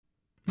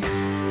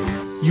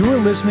You are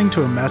listening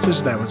to a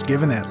message that was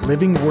given at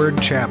Living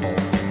Word Chapel,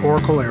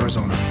 Oracle,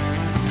 Arizona.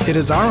 It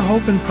is our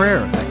hope and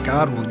prayer that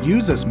God will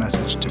use this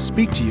message to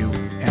speak to you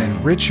and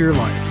enrich your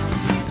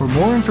life. For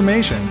more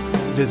information,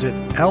 visit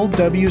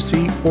lwcoracle.org.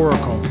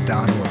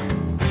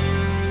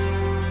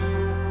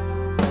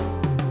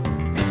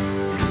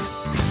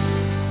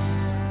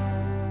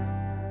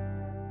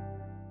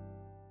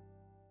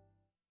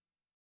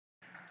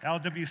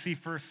 LWC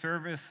First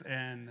Service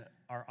and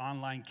our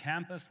online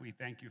campus, we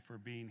thank you for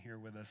being here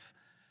with us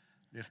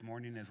this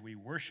morning as we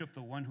worship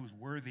the one who's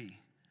worthy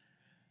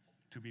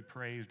to be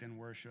praised and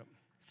worshiped.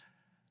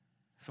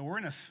 So we're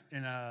in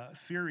a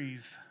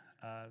series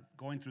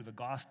going through the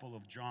Gospel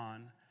of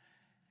John,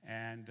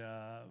 and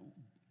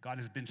God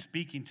has been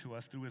speaking to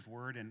us through his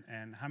word,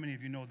 and how many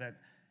of you know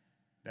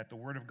that the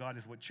word of God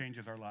is what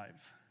changes our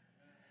lives?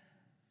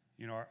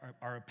 You know,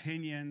 our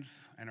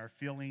opinions and our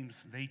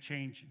feelings, they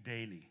change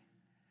daily.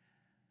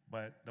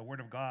 But the word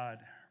of God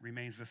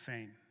remains the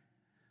same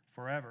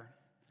forever.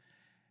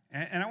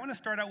 And I want to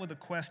start out with a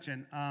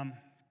question.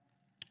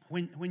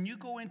 When you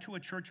go into a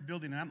church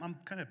building, and I'm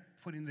kind of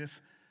putting this,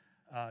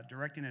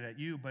 directing it at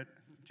you, but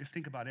just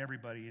think about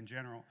everybody in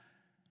general.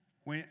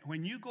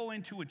 When you go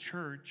into a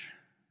church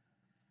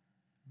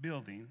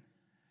building,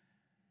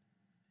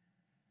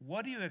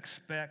 what do you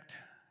expect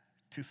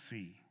to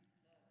see?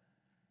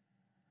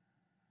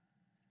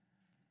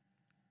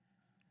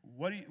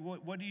 What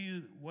do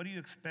you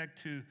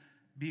expect to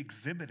be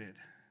exhibited?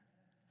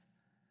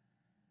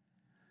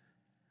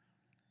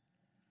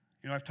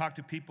 You know, I've talked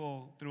to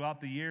people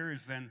throughout the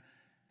years,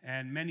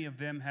 and many of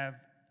them have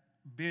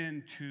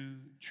been to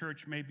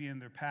church maybe in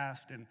their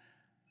past, and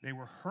they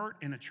were hurt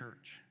in a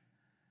church.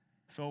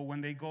 So when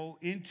they go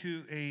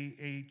into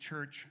a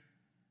church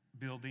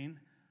building,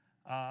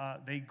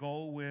 they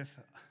go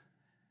with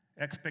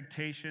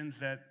expectations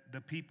that the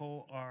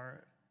people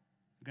are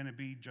going to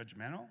be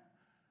judgmental.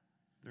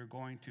 They're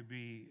going to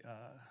be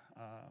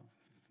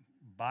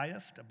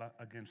biased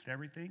against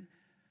everything.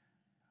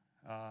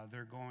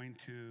 They're going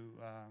to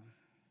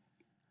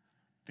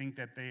think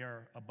that they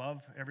are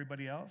above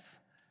everybody else.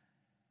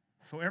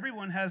 So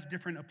everyone has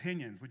different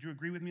opinions. Would you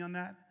agree with me on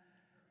that?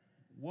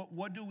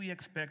 What do we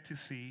expect to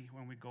see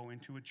when we go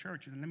into a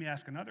church? And let me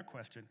ask another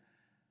question.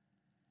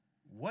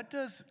 What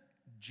does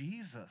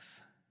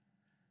Jesus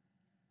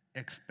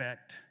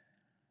expect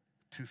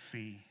to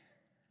see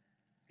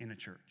in a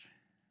church?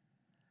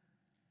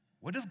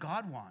 What does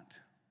God want?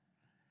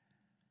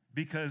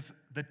 Because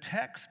the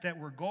text that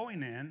we're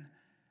going in,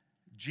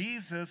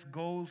 Jesus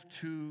goes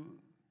to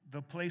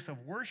the place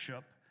of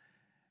worship,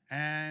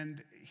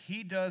 and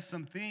he does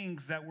some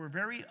things that were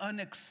very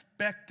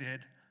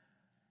unexpected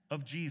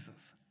of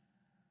Jesus.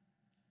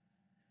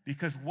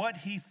 Because what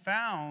he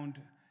found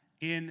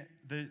in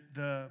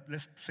the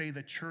let's say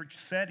the church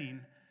setting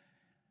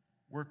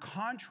were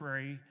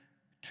contrary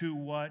to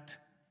what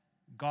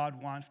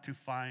God wants to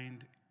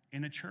find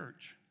in a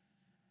church.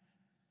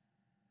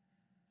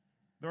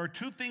 There are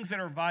two things that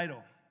are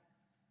vital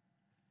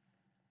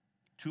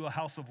to a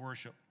house of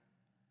worship.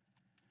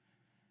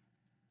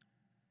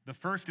 The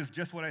first is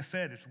just what I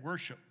said, it's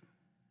worship.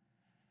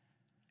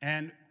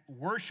 And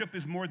worship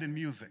is more than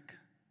music.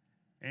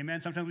 Amen?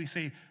 Sometimes we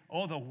say,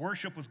 oh, the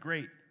worship was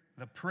great.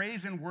 The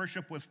praise and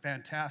worship was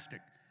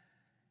fantastic.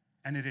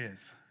 And it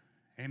is.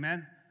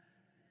 Amen?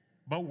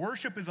 But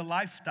worship is a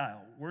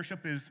lifestyle.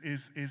 Worship is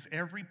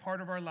every part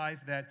of our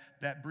life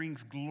that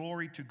brings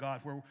glory to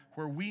God,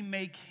 where we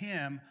make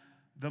him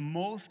the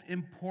most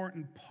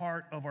important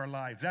part of our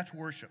lives. That's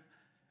worship.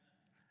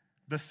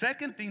 The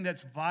second thing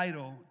that's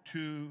vital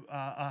to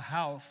a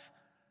house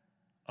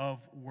of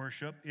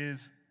worship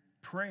is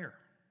prayer.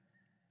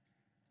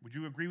 Would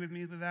you agree with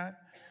me with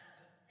that?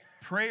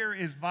 Prayer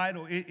is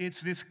vital.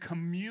 It's this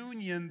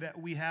communion that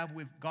we have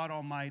with God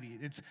Almighty.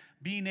 It's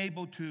being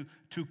able to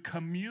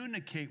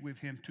communicate with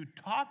him, to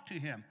talk to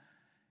him,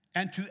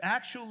 and to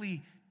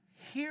actually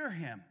hear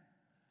him.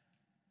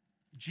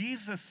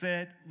 Jesus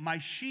said, my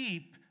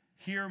sheep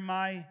hear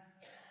my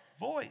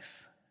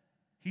voice.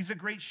 He's a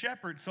great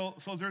shepherd. So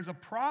there's a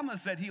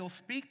promise that he'll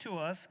speak to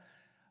us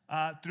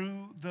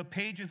through the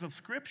pages of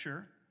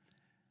Scripture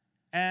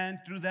and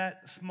through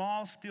that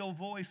small, still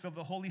voice of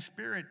the Holy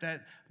Spirit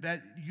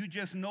that you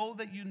just know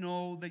that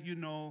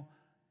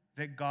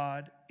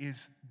God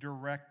is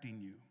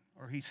directing you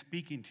or he's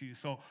speaking to you.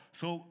 So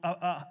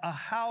a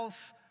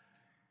house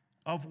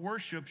of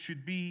worship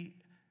should be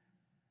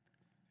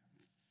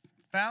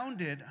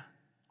founded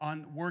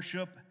on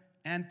worship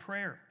and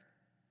prayer.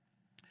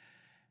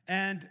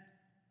 And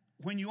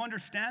when you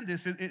understand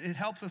this, it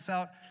helps us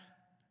out.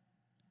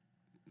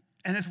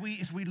 And as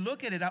we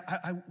look at it,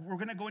 we're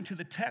going to go into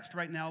the text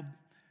right now,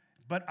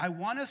 but I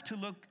want us to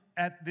look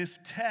at this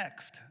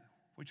text,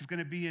 which is going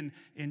to be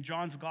in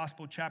John's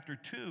Gospel, chapter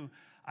 2.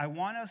 I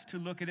want us to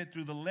look at it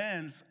through the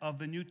lens of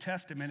the New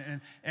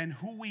Testament and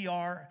who we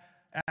are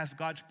as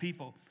God's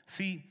people.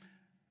 See,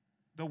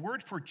 the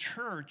word for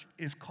church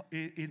is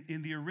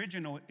in the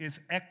original is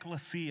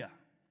ecclesia.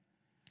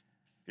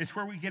 It's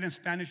where we get in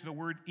Spanish the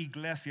word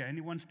iglesia.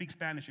 Anyone speak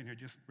Spanish in here?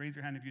 Just raise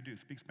your hand if you do.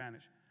 Speak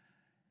Spanish.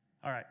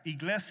 All right,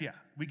 iglesia.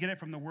 We get it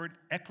from the word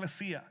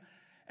ecclesia.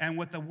 And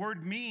what the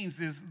word means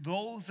is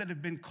those that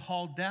have been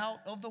called out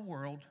of the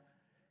world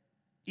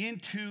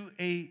into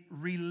a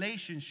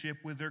relationship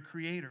with their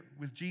Creator,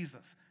 with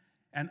Jesus,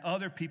 and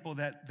other people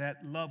that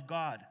love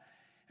God.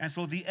 And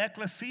so the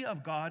ecclesia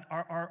of God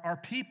are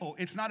people.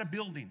 It's not a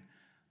building.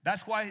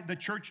 That's why the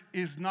church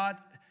is not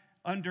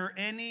under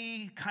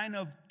any kind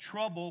of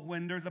trouble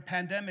when there's a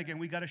pandemic and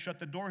we got to shut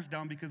the doors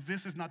down, because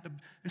this is not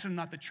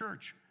the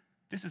church.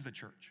 This is the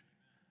church.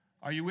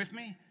 Are you with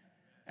me?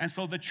 And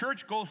so the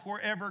church goes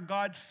wherever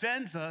God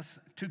sends us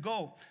to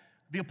go.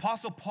 The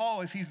Apostle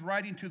Paul, as he's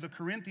writing to the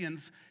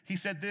Corinthians, he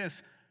said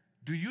this: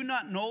 do you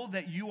not know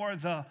that you are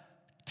the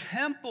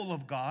temple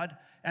of God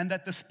and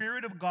that the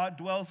Spirit of God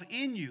dwells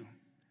in you?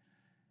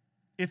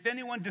 If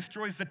anyone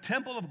destroys the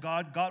temple of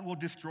God, God will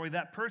destroy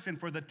that person,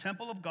 for the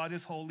temple of God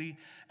is holy,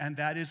 and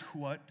that is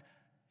what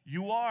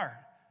you are.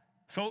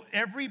 So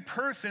every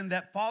person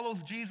that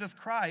follows Jesus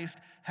Christ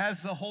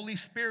has the Holy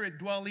Spirit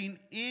dwelling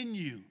in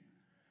you.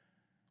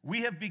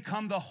 We have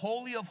become the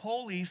Holy of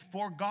Holies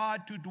for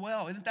God to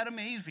dwell. Isn't that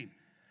amazing?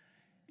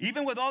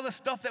 Even with all the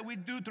stuff that we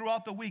do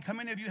throughout the week, how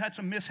many of you had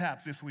some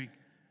mishaps this week?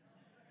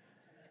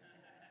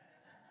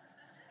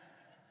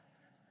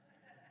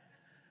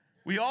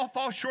 We all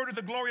fall short of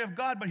the glory of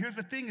God, but here's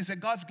the thing, is that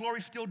God's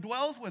glory still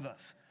dwells with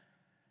us.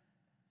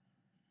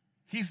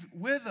 He's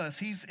with us.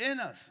 He's in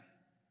us.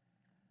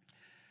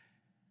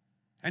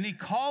 And he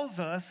calls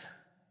us,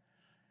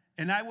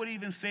 and I would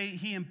even say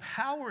he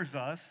empowers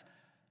us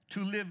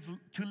to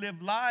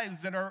live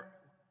lives that are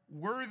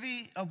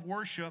worthy of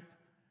worship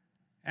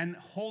and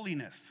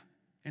holiness.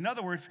 In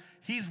other words,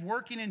 he's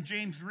working in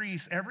James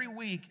Reese every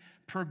week,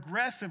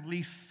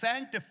 progressively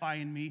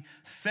sanctifying me,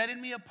 setting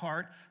me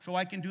apart so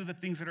I can do the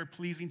things that are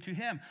pleasing to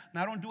him.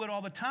 Now, I don't do it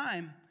all the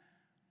time,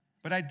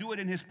 but I do it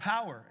in his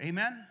power.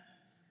 Amen?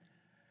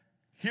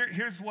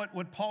 Here's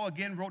what Paul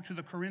again wrote to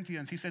the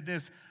Corinthians. He said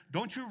this: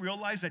 don't you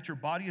realize that your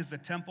body is the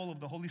temple of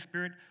the Holy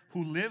Spirit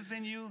who lives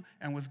in you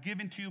and was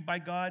given to you by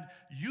God?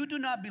 You do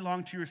not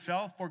belong to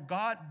yourself, for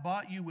God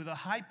bought you with a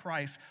high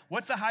price.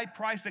 What's the high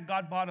price that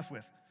God bought us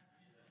with?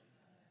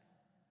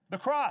 The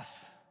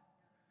cross.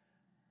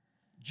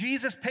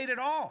 Jesus paid it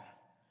all.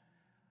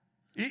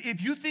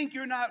 If you think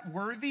you're not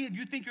worthy, if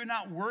you think you're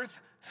not worth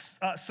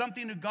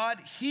something to God,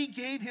 he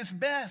gave his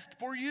best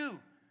for you.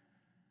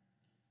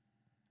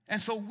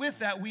 And so with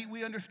that,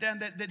 we understand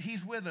that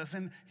he's with us.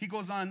 And he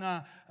goes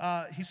on,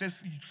 he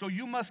says, so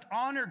you must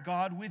honor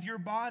God with your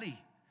body.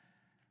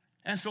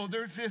 And so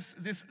there's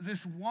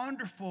this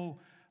wonderful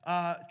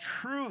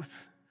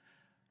truth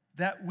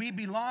that we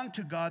belong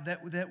to God,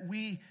 that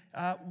we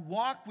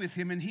walk with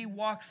him, and he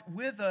walks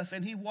with us,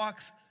 and he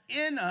walks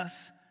in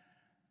us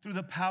through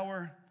the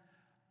power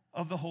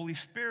of the Holy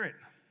Spirit.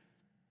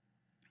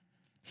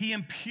 He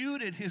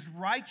imputed his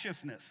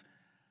righteousness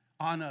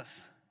on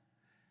us.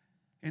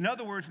 In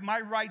other words,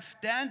 my right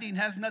standing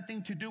has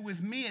nothing to do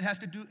with me. It has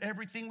to do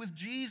everything with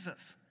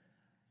Jesus.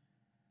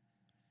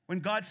 When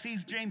God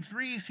sees James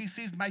Reese, he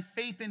sees my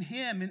faith in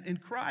him, in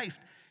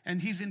Christ,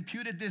 and he's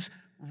imputed this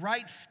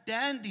right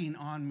standing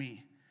on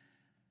me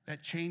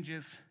that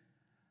changes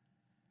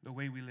the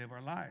way we live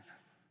our life.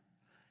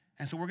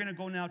 And so we're going to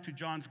go now to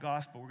John's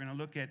Gospel. We're going to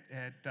look at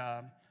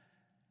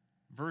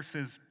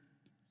verses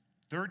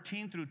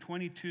 13 through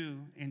 22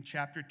 in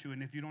chapter 2.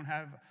 And if you don't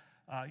have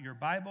your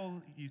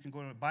Bible, you can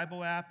go to the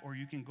Bible app, or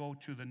you can go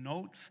to the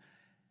notes,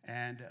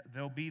 and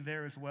they'll be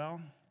there as well.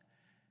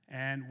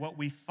 And what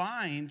we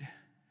find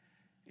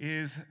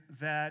is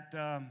that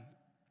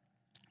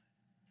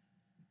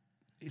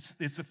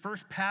it's the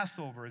first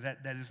Passover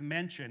that is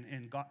mentioned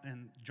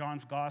in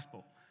John's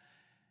Gospel.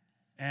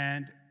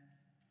 And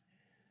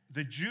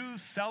the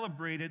Jews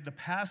celebrated the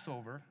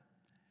Passover.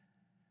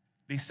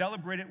 They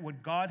celebrated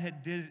what God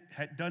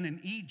had done in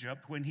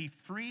Egypt when he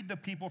freed the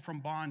people from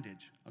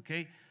bondage,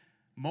 okay?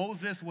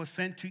 Moses was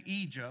sent to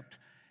Egypt,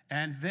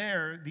 and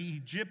there the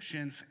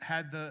Egyptians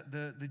had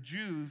the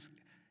Jews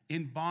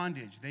in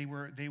bondage. They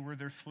were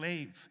their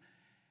slaves.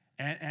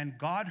 And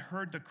God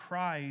heard the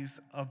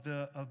cries of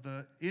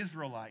the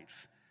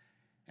Israelites,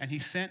 and he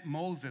sent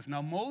Moses.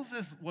 Now,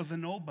 Moses was a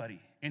nobody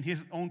in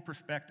his own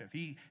perspective.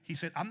 He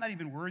said, I'm not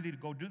even worthy to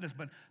go do this,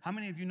 but how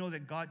many of you know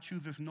that God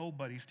chooses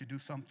nobodies to do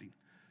something?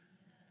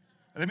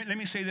 Let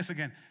me say this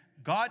again.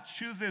 God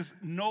chooses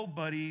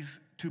nobodies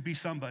to be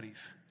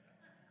somebodies.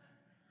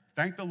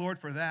 Thank the Lord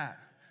for that.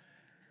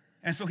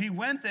 And so he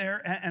went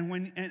there,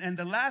 and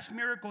the last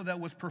miracle that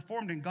was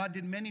performed, and God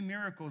did many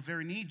miracles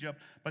there in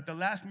Egypt, but the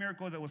last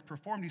miracle that was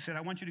performed, he said,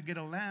 I want you to get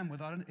a lamb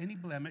without any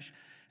blemish,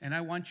 and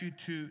I want you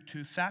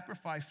to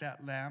sacrifice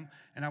that lamb,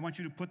 and I want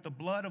you to put the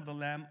blood of the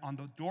lamb on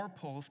the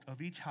doorpost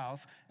of each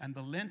house and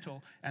the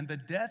lintel, and the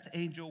death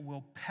angel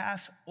will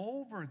pass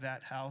over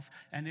that house,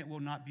 and it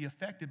will not be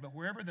affected. But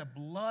wherever the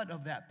blood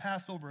of that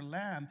Passover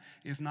lamb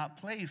is not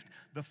placed,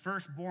 the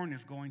firstborn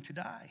is going to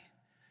die.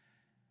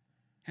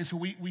 And so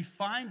we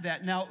find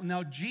that.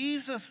 Now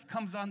Jesus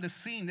comes on the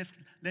scene.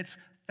 Let's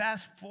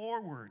fast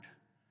forward.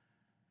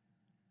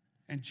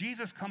 And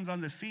Jesus comes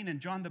on the scene, and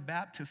John the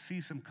Baptist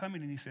sees him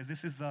coming, and he says,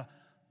 this is the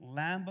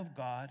Lamb of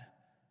God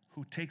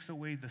who takes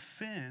away the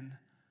sin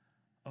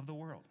of the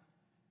world.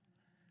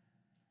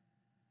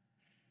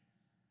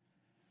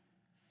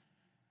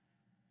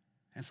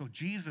 And so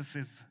Jesus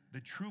is the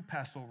true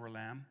Passover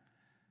lamb,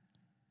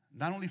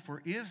 not only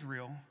for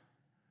Israel,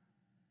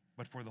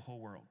 but for the whole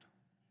world.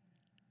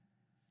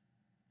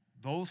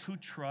 Those who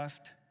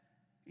trust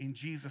in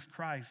Jesus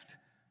Christ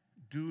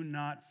do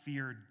not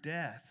fear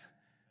death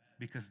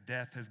because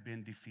death has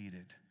been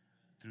defeated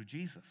through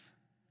Jesus.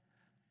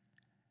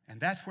 And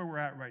that's where we're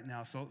at right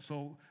now.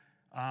 So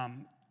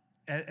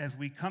as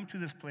we come to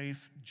this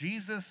place,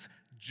 Jesus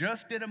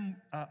just did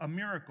a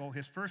miracle,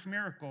 his first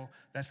miracle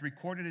that's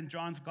recorded in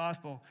John's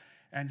gospel,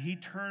 and he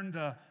turned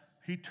the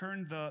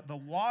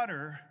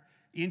water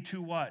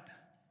into what?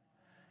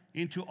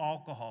 Into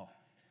alcohol.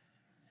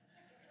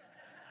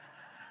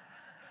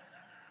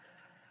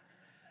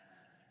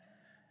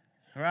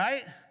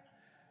 Right?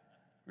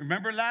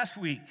 Remember last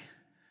week,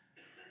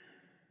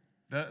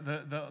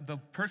 the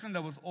person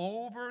that was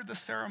over the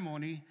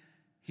ceremony,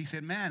 he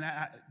said, man,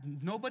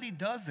 nobody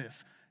does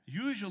this.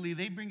 Usually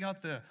they bring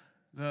out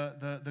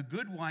the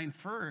good wine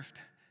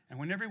first, and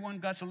when everyone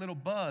gets a little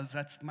buzz,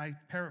 that's my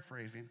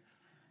paraphrasing,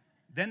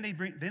 then they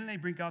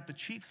bring out the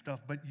cheap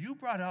stuff. But you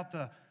brought out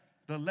the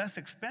less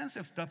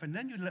expensive stuff, and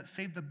then you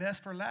save the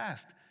best for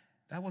last.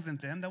 That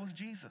wasn't them, that was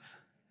Jesus.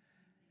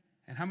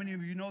 And how many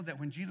of you know that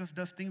when Jesus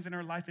does things in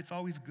our life, it's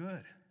always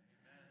good?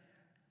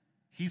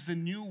 He's the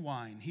new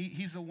wine.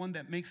 He's the one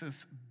that makes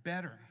us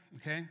better,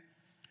 okay?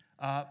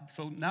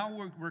 So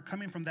now we're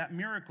coming from that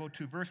miracle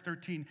to verse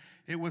 13.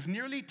 It was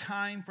nearly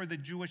time for the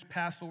Jewish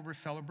Passover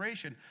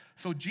celebration.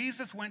 So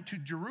Jesus went to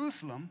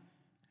Jerusalem,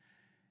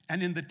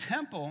 and in the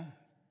temple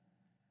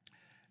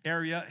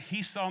area,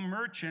 he saw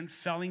merchants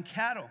selling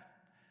cattle,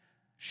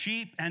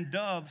 sheep, and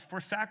doves for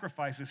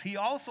sacrifices. He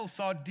also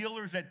saw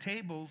dealers at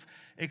tables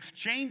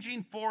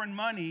exchanging foreign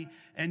money,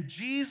 and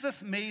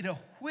Jesus made a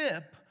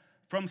whip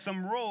from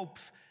some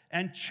ropes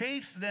and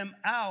chased them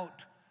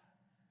out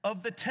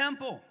of the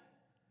temple.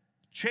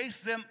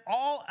 Chased them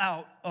all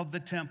out of the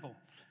temple.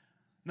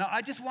 Now,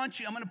 I'm going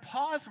to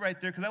pause right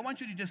there because I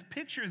want you to just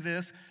picture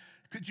this.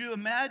 Could you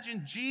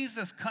imagine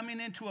Jesus coming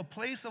into a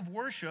place of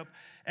worship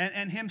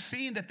and him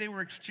seeing that they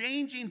were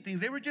exchanging things?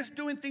 They were just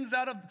doing things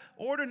out of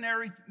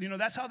ordinary,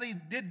 that's how they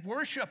did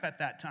worship at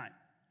that time.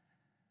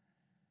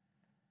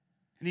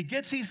 And he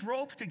gets these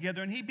ropes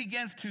together and he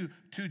begins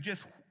to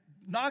just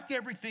knock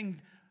everything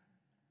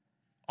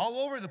all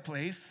over the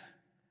place,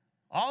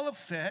 all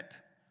upset.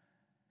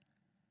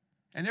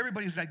 And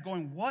everybody's like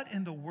going, what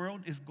in the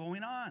world is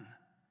going on?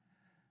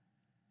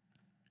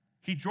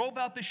 He drove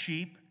out the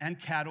sheep and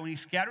cattle, and he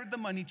scattered the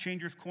money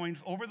changers'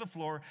 coins over the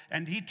floor,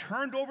 and he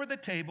turned over the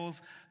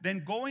tables.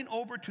 Then going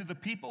over to the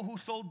people who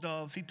sold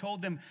doves, he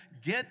told them,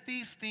 get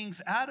these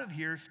things out of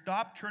here.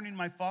 Stop turning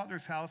my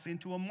Father's house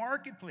into a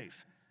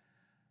marketplace.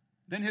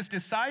 Then his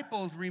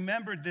disciples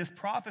remembered this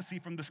prophecy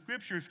from the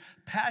scriptures,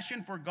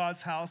 passion for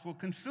God's house will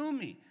consume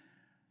me.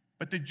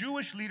 But the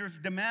Jewish leaders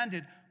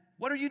demanded,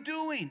 what are you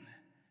doing?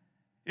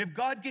 If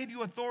God gave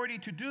you authority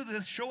to do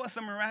this, show us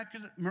a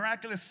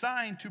miraculous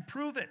sign to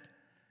prove it.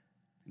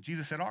 And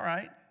Jesus said, all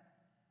right,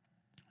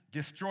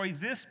 destroy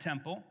this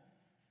temple,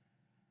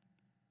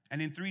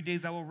 and in 3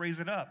 days I will raise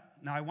it up.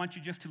 Now I want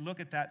you just to look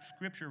at that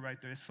scripture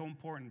right there. It's so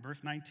important,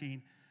 verse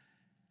 19.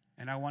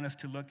 And I want us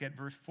to look at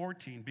verse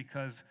 14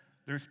 because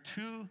there's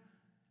two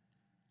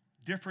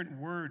different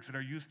words that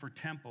are used for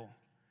temple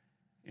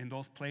in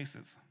those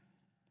places.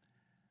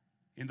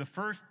 In the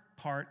first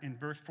part, in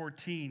verse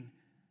 14,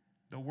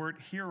 the word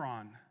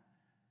hieron,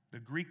 the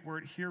Greek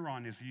word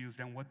hieron is used,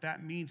 and what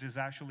that means is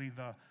actually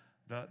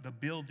the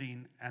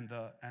building and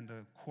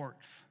the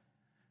courts,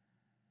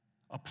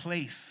 a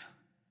place.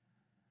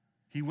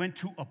 He went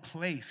to a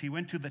place. He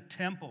went to the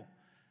temple.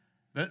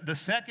 The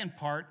second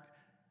part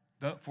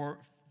for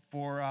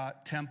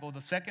temple,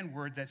 the second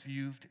word that's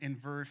used in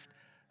verse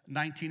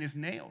 19 is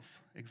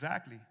nails,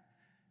 exactly.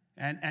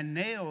 And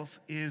nails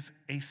is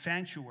a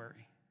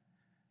sanctuary.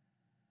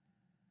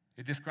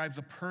 It describes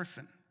a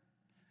person.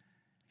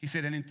 He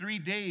said, and in 3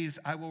 days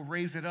I will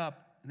raise it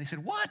up. And they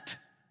said, what?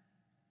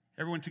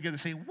 Everyone together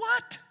say,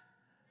 what?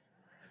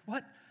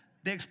 What?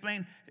 They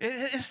explained,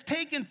 it's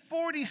taken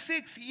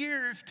 46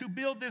 years to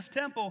build this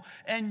temple,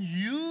 and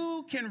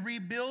you can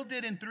rebuild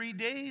it in 3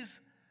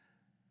 days?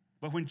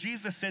 But when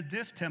Jesus said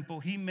this temple,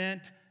 he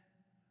meant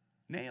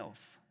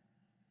nails.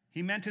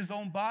 He meant his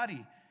own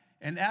body.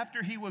 And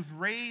after he was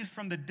raised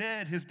from the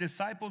dead, his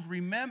disciples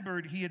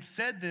remembered he had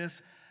said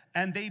this,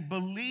 and they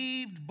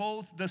believed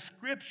both the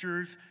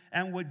scriptures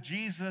and what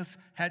Jesus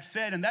had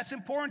said. And that's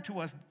important to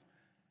us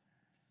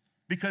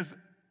because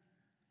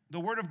the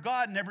word of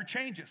God never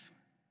changes.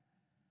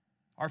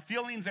 Our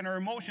feelings and our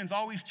emotions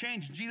always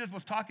change. Jesus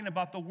was talking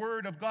about the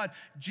word of God.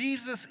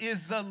 Jesus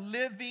is the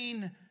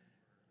living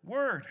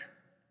word.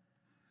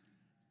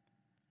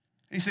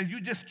 He said,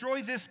 you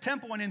destroy this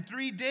temple, and in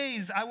 3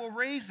 days I will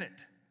raise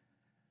it.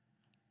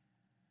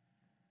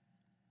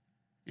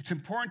 It's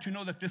important to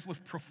know that this was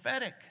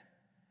prophetic.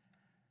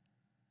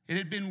 It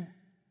had been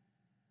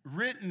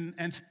written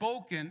and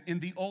spoken in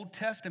the Old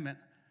Testament.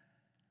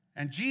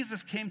 And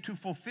Jesus came to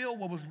fulfill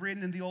what was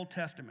written in the Old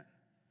Testament.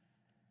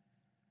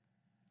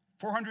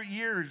 400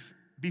 years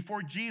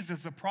before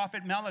Jesus, the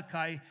prophet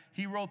Malachi,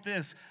 he wrote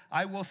this: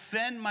 I will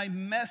send my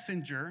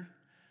messenger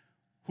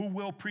who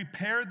will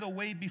prepare the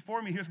way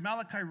before me. Here's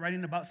Malachi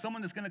writing about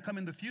someone that's going to come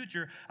in the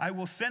future. I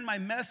will send my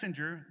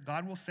messenger,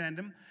 God will send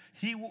him,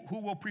 who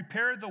will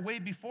prepare the way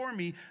before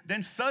me.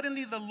 Then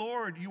suddenly the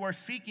Lord you are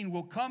seeking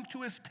will come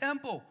to his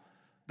temple.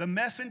 The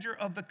messenger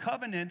of the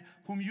covenant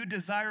whom you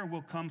desire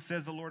will come,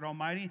 says the Lord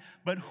Almighty.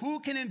 But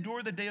who can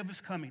endure the day of his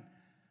coming?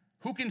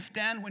 Who can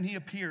stand when he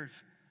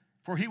appears?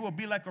 For he will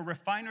be like a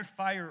refiner's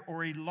fire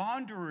or a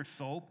launderer's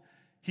soap.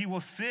 He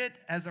will sit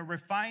as a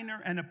refiner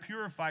and a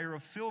purifier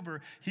of silver.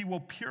 He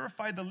will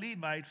purify the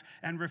Levites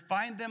and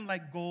refine them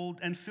like gold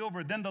and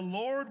silver. Then the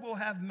Lord will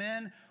have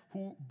men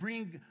who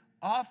bring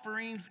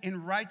offerings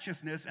in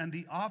righteousness, and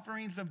the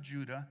offerings of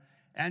Judah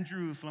and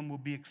Jerusalem will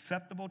be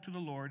acceptable to the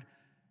Lord,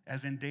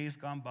 as in days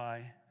gone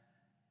by,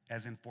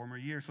 as in former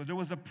years. So there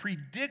was a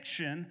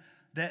prediction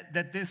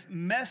that this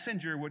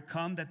messenger would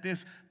come, that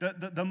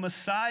the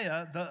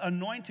Messiah, the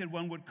anointed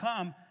one, would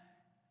come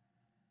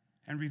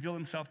and reveal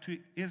himself to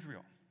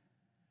Israel.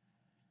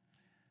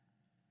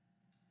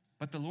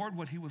 But the Lord,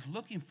 what he was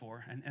looking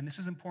for, and this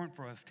is important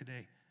for us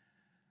today,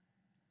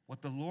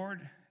 what the Lord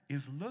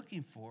is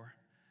looking for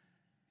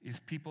is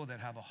people that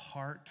have a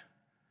heart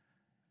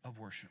of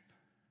worship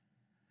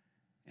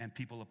and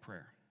people of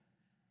prayer.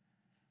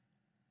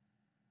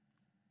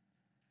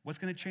 What's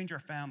going to change our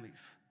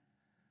families?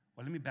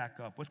 Well, let me back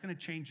up. What's going to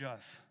change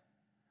us?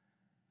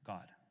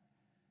 God.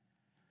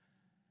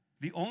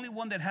 The only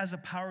one that has the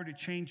power to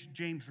change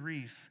James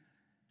Reese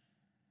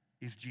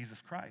is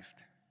Jesus Christ.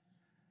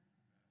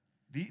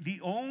 The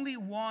only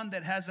one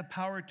that has the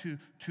power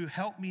to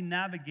help me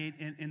navigate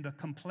in the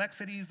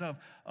complexities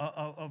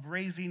of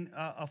raising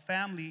a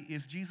family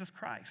is Jesus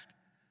Christ.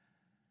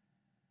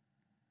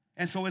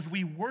 And so as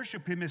we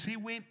worship him, as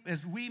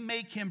we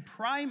make him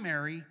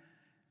primary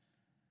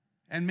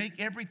and make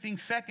everything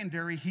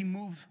secondary, he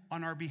moves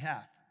on our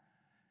behalf.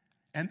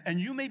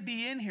 And you may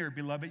be in here,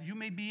 beloved, you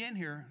may be in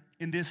here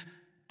in this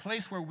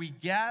place where we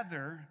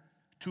gather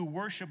to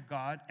worship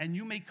God, and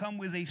you may come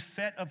with a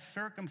set of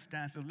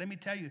circumstances. Let me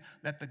tell you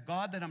that the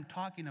God that I'm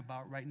talking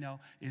about right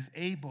now is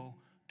able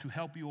to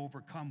help you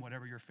overcome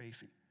whatever you're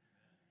facing.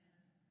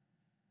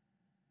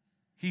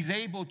 He's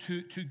able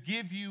to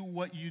give you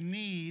what you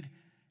need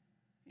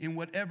in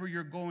whatever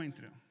you're going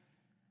through.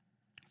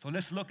 So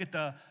let's look at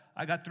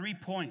I got 3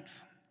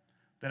 points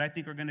that I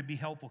think are going to be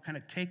helpful, kind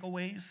of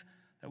takeaways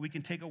that we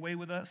can take away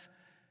with us.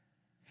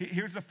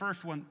 Here's the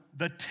first one.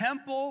 The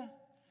temple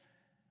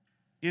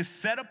is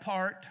set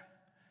apart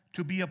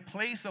to be a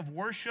place of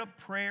worship,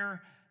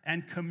 prayer,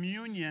 and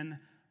communion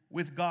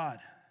with God.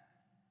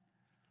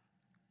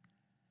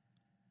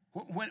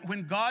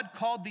 When God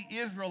called the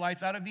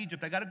Israelites out of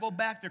Egypt, I got to go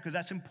back there because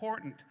that's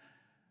important.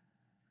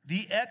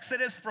 The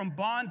exodus from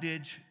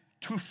bondage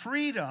to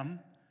freedom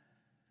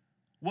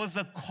was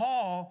a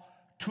call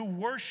to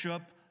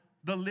worship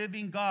the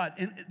living God.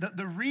 And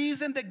the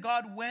reason that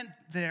God went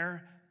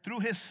there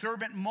through his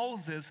servant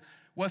Moses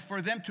was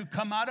for them to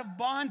come out of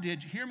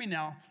bondage. Hear me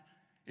now.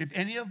 If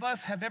any of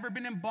us have ever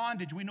been in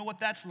bondage, we know what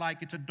that's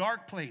like. It's a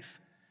dark place.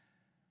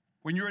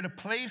 When you're at a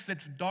place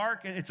that's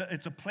dark, it's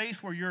a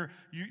place where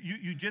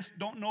you just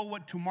don't know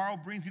what tomorrow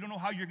brings. You don't know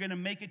how you're going to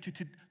make it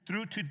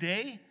through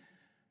today.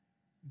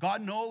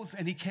 God knows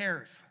and he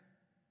cares.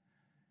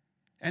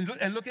 And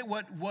look at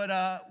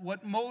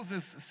what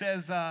Moses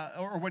says,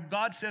 or what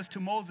God says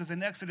to Moses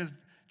in Exodus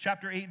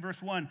chapter 8,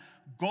 verse 1.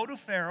 Go to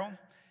Pharaoh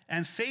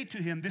and say to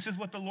him, this is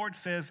what the Lord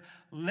says,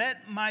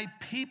 let my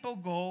people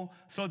go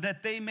so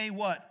that they may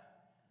what?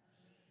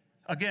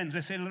 Again,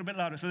 let's say it a little bit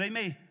louder. So they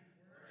may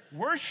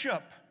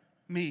worship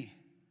me.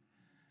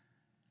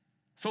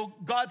 So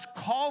God's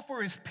call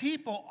for his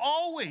people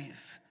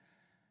always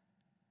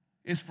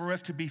is for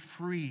us to be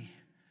free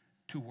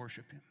to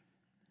worship him.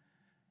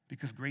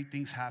 Because great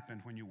things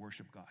happen when you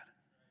worship God.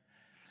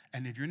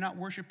 And if you're not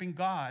worshiping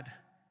God,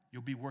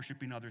 you'll be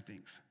worshiping other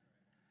things.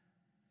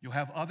 You'll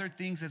have other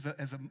things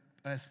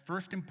as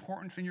first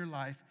importance in your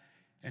life,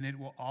 and it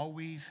will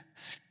always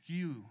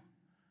skew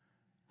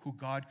who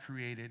God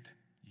created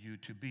you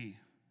to be.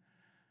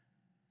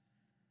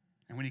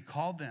 And when he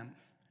called them,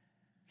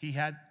 he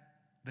had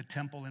the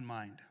temple in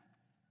mind.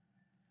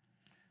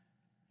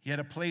 He had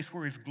a place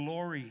where his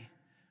glory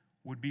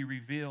would be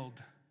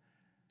revealed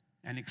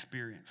and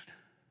experienced.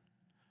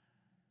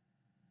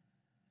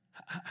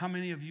 How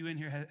many of you in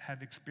here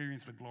have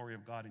experienced the glory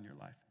of God in your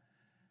life?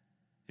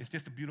 It's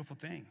just a beautiful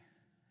thing.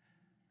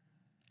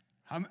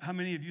 How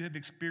many of you have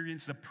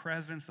experienced the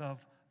presence of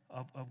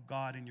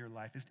God in your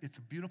life? It's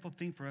a beautiful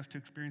thing for us to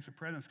experience the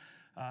presence.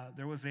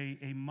 There was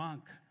a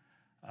monk,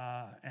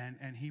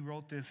 and he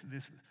wrote this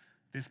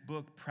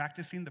book,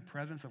 Practicing the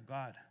Presence of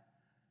God,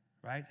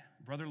 right?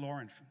 Brother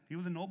Lawrence. He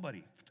was a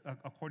nobody,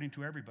 according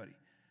to everybody.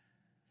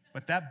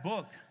 But that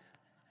book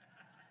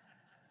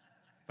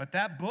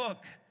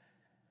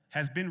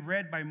has been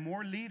read by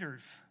more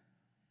leaders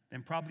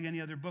than probably any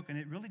other book. And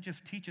it really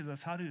just teaches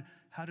us how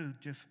to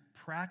just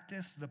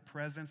practice the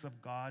presence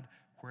of God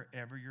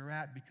wherever you're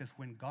at. Because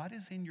when God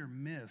is in your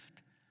midst,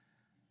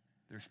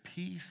 there's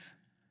peace,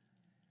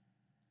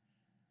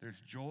 there's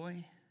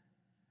joy,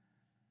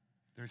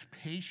 there's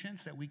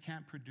patience that we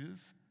can't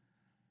produce,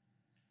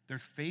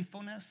 there's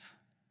faithfulness.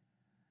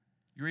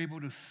 You're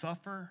able to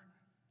suffer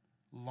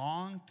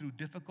long through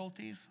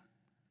difficulties.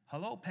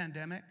 Hello,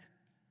 pandemic.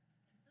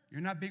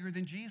 You're not bigger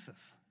than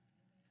Jesus.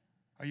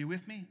 Are you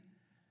with me?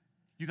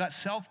 You got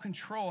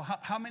self-control.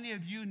 How many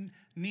of you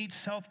need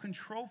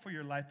self-control for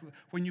your life?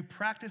 When you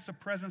practice the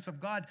presence of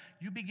God,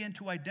 you begin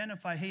to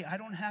identify, hey, I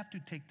don't have to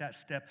take that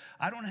step.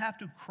 I don't have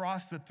to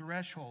cross the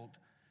threshold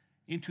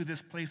into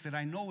this place that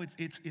I know it's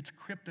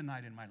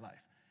kryptonite in my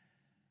life.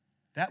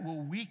 That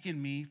will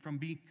weaken me from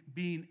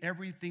being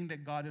everything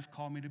that God has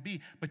called me to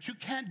be. But you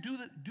can't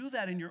do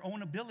that in your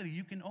own ability.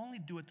 You can only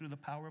do it through the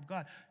power of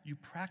God. You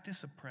practice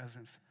the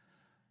presence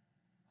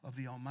of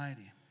the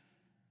Almighty.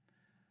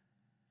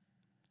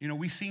 You know,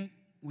 we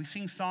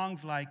sing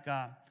songs like,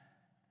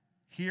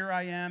 here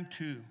I am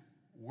to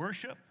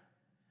worship,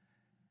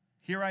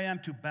 here I am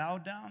to bow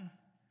down,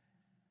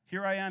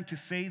 here I am to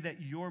say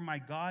that you're my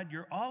God.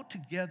 You're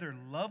altogether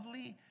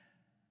lovely,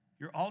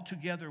 you're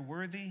altogether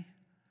worthy,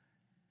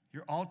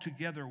 you're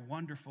altogether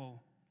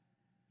wonderful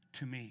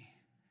to me.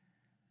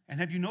 And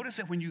have you noticed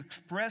that when you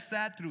express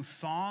that through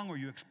song, or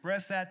you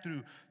express that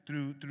through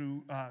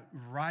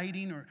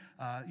writing, or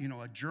a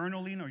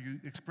journaling, or you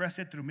express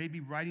it through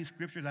maybe writing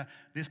scriptures?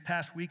 This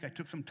past week, I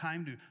took some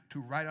time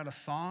to write out a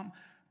psalm,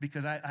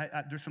 because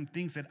there's some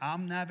things that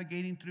I'm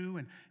navigating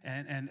through,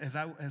 and as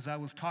I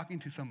was talking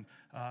to some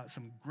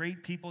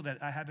great people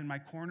that I have in my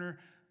corner,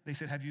 they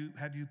said, "Have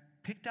you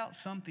picked out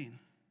something,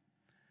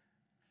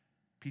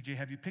 PJ?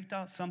 Have you picked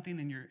out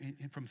something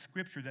from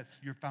Scripture that's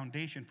your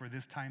foundation for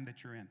this time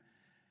that you're in?"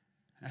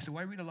 And I said,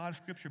 "Well, I read a lot of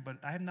Scripture, but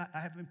I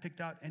haven't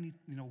picked out any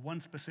one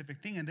specific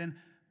thing." And then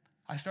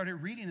I started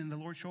reading, and the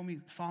Lord showed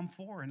me Psalm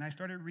 4, and I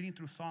started reading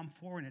through Psalm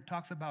 4, and it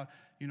talks about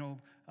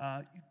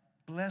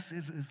blessed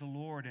is the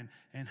Lord,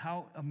 and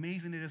how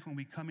amazing it is when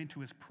we come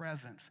into his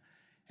presence,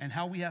 and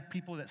how we have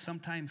people that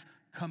sometimes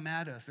come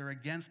at us, they're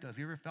against us.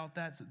 You ever felt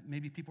that?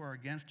 Maybe people are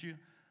against you?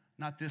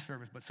 Not this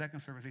service, but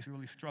second service, they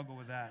really struggle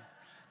with that.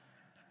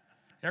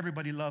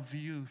 Everybody loves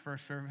you,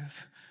 first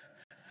service.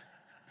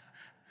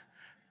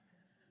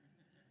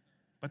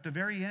 But the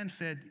very end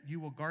said, you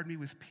will guard me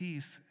with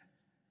peace,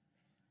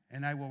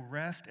 and I will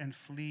rest and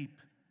sleep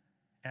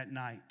at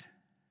night.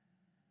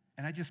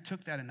 And I just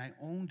took that and I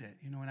owned it,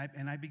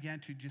 and I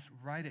began to just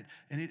write it.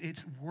 And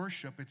it's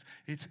worship.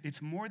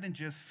 It's more than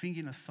just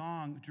singing a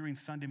song during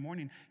Sunday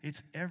morning.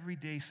 It's every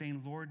day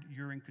saying, Lord,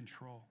 you're in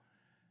control,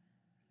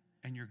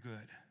 and you're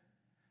good.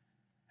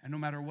 And no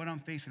matter what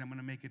I'm facing, I'm going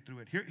to make it through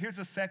it. Here's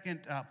the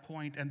second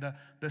point, and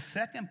the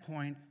second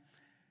point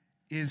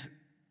is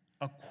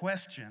a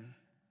question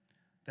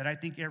that I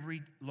think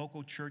every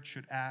local church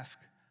should ask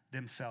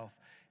themselves.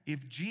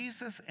 If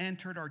Jesus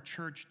entered our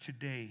church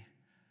today,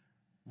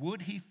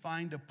 would he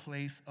find a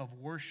place of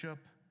worship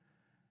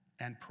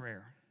and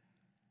prayer?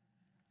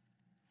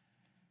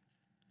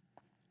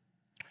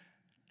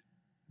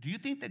 Do you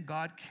think that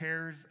God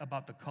cares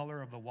about the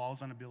color of the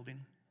walls on a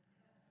building?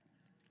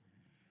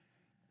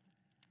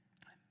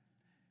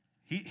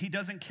 He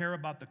doesn't care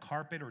about the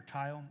carpet or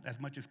tile as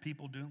much as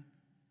people do.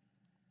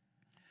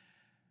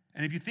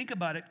 And if you think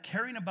about it,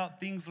 caring about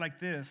things like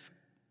this,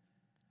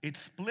 it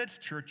splits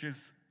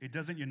churches, it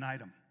doesn't unite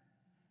them.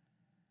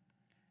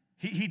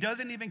 He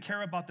doesn't even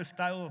care about the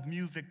style of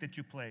music that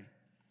you play.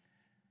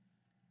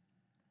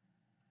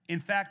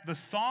 In fact, the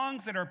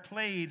songs that are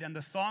played and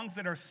the songs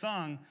that are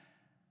sung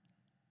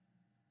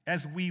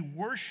as we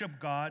worship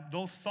God,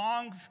 those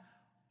songs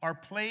are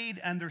played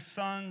and they're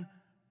sung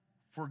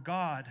for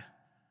God,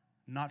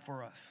 not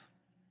for us.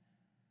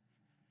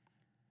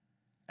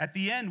 At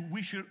the end,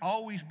 we should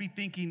always be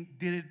thinking,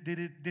 did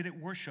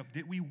it worship?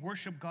 Did we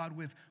worship God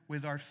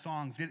with our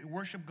songs? Did it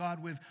worship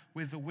God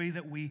with the way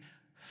that we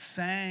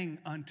sang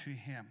unto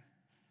him?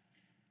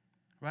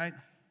 Right?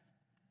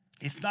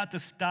 It's not the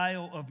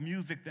style of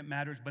music that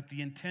matters, but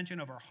the intention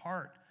of our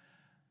heart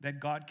that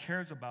God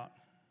cares about.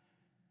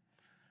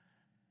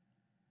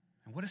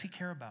 And what does he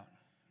care about?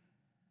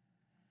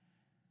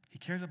 He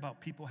cares about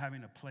people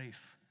having a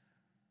place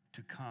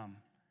to come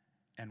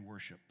and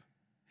worship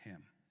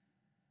him.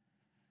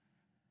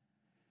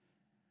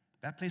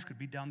 That place could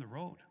be down the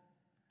road.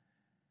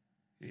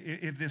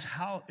 If this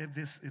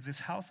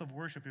house of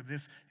worship, if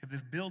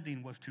this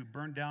building was to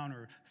burn down,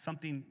 or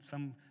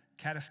some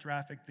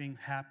catastrophic thing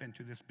happened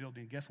to this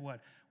building, guess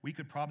what? We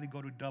could probably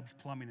go to Dub's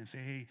Plumbing and say,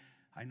 hey,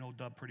 I know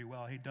Dub pretty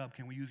well. Hey, Dub,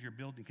 can we use your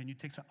building? Can you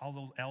take all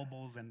those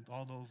elbows and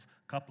all those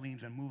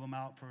couplings and move them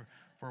out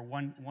for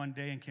one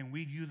day? And can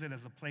we use it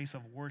as a place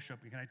of worship?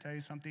 And can I tell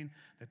you something?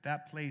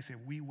 That place, if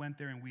we went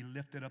there and we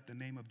lifted up the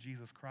name of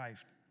Jesus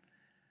Christ,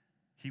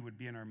 he would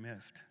be in our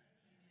midst.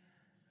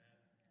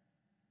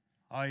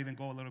 I'll even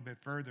go a little bit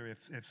further.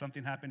 If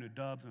something happened to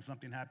Dubs and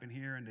something happened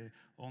here, and the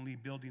only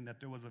building that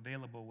there was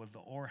available was the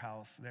Orr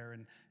House there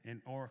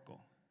in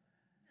Oracle.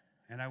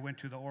 And I went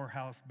to the Orr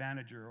House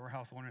manager, Orr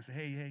House owner, and said,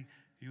 hey,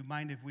 you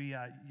mind if we,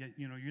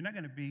 you're not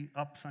going to be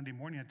up Sunday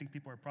morning. I think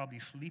people are probably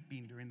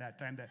sleeping during that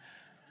time that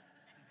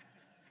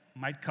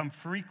might come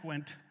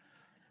frequent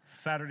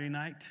Saturday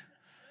night.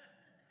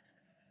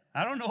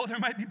 I don't know. There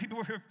might be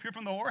people here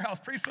from the Orr House.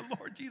 Praise the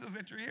Lord Jesus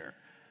that you're here.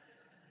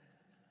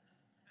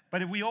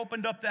 But if we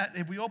opened up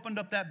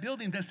that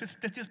building, let's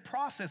just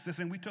process this.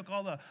 And we took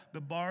all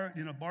the bar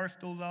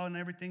stools out and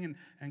everything,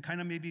 and kind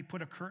of maybe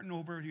put a curtain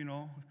over,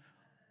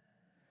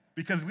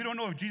 because we don't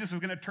know if Jesus is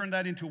going to turn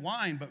that into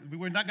wine, but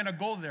we're not going to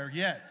go there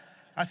yet.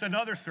 That's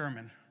another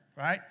sermon,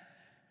 right?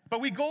 But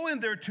we go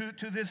in there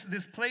to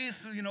this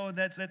place,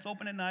 that's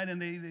open at night,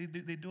 and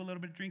they do a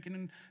little bit of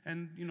drinking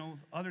and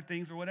other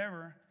things or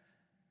whatever.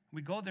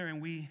 We go there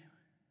and we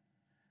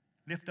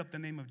lift up the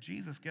name of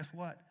Jesus. Guess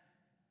what?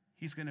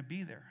 He's going to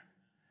be there.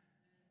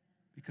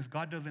 Because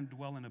God doesn't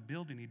dwell in a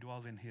building, he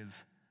dwells in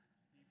his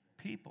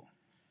people.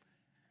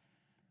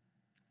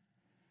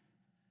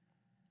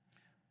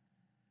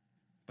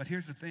 But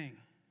here's the thing.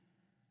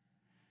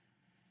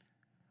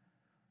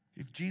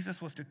 If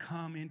Jesus was to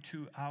come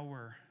into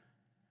our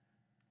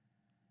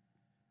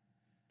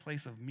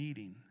place of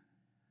meeting,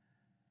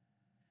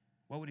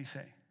 what would he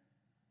say?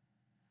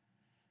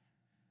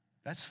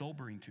 That's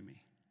sobering to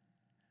me.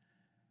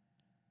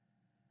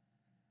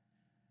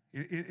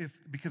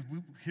 Because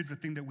here's the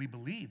thing that we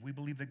believe. We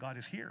believe that God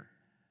is here.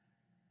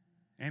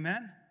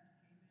 Amen?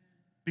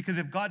 Because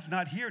if God's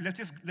not here, let's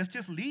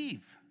just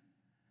leave.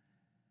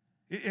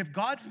 If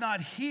God's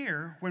not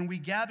here when we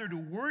gather to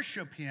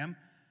worship him,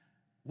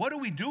 what are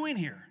we doing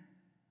here?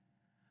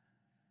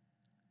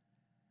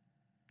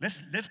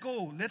 Let's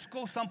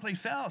go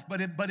someplace else.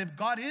 But if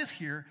God is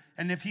here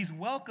and if he's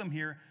welcome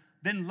here,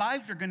 then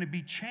lives are going to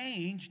be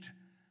changed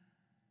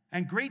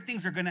and great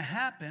things are going to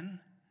happen.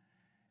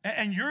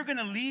 And you're going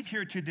to leave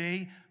here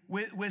today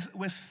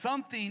with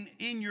something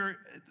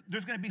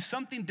there's going to be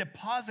something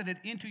deposited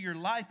into your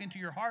life, into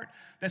your heart,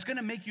 that's going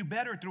to make you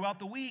better throughout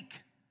the week.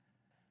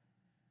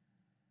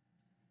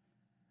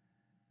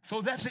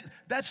 So that's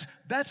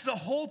the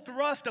whole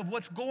thrust of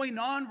what's going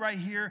on right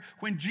here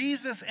when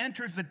Jesus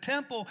enters the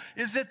temple,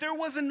 is that there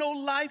wasn't no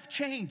life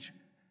change.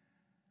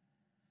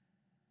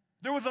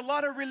 There was a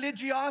lot of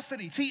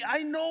religiosity. See,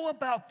 I know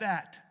about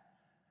that.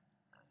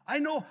 I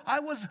know I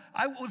was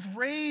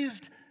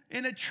raised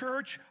in a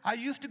church. I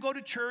used to go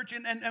to church,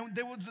 and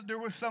there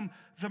was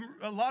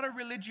a lot of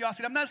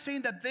religiosity. I'm not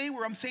saying that they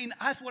were. I'm saying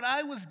that's what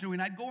I was doing.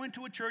 I'd go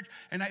into a church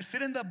and I'd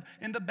sit in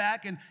the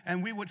back,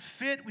 and we would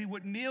sit, we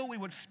would kneel, we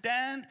would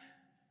stand,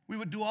 we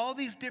would do all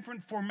these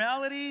different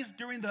formalities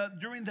during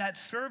that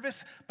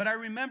service. But I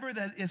remember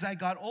that as I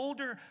got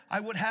older, I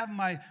would have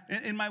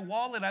in my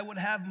wallet, I would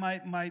have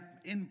my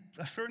in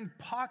a certain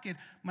pocket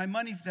my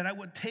money that I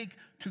would take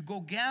to go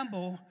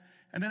gamble.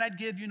 And then I'd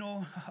give,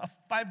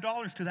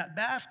 $5 to that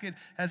basket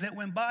as it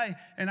went by.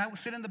 And I would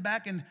sit in the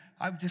back and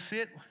I would just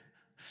sit,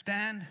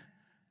 stand,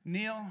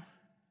 kneel,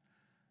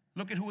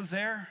 look at who was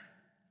there.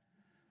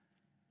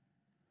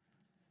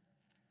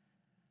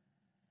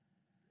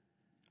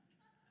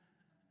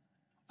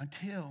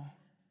 Until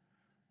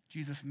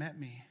Jesus met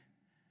me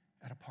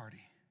at a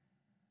party.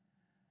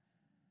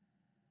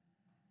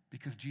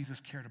 Because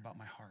Jesus cared about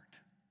my heart.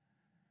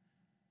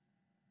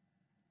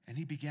 And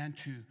he began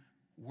to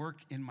work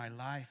in my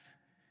life.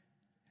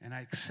 And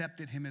I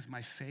accepted him as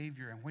my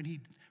Savior. And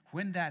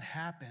when that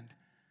happened,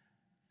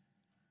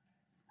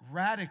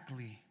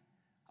 radically,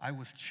 I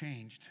was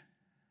changed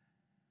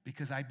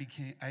because I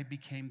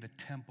became the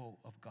temple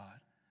of God.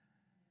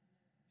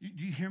 Do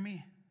you hear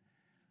me?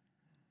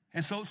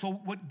 And so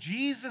what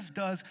Jesus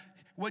does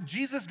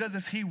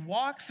is he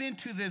walks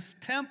into this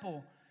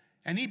temple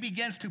and he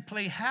begins to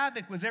play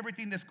havoc with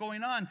everything that's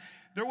going on.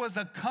 There was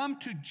a come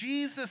to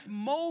Jesus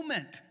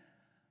moment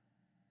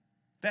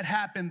that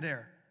happened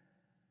there.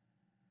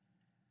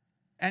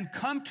 And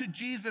come to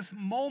Jesus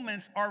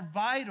moments are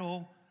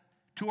vital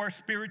to our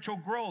spiritual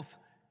growth.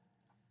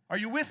 Are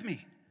you with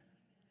me?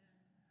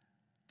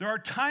 There are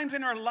times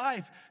in our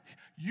life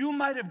you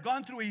might have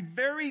gone through a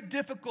very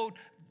difficult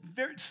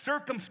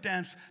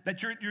circumstance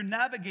that you're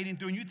navigating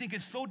through, and you think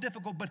it's so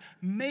difficult, but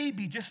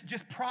maybe,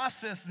 just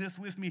process this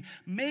with me,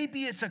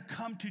 maybe it's a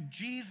come to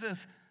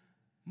Jesus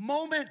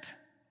moment.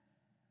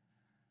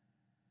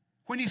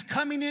 When he's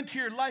coming into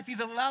your life,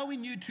 he's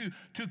allowing you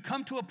to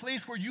come to a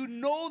place where you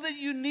know that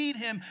you need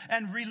him,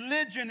 and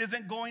religion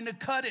isn't going to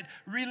cut it.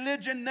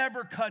 Religion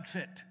never cuts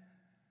it.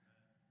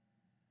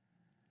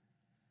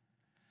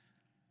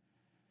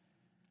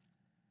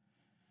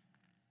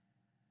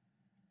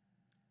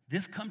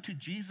 This come to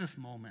Jesus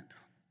moment,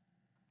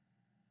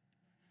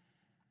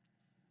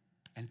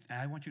 and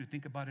I want you to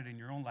think about it in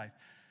your own life.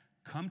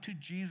 Come to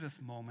Jesus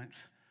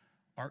moments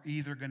are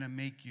either going to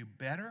make you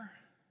better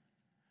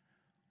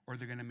or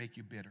they're going to make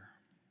you bitter.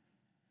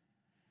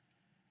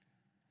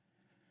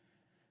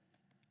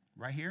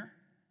 Right here,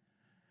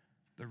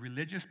 the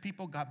religious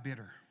people got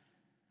bitter.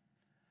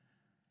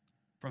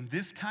 From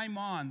this time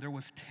on, there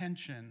was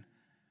tension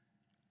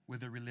with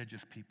the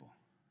religious people.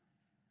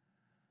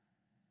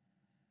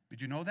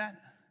 Did you know that?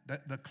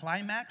 the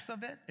climax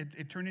of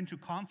it turned into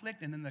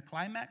conflict, and then the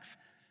climax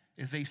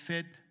is they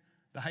said,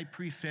 the high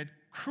priest said,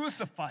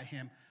 crucify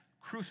him,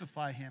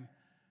 crucify him,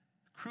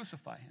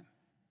 crucify him.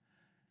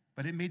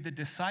 But it made the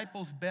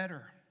disciples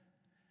better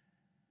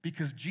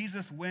because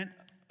Jesus went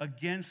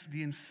against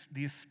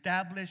the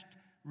established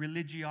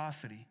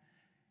religiosity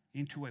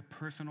into a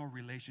personal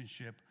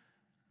relationship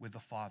with the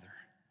Father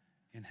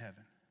in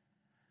heaven.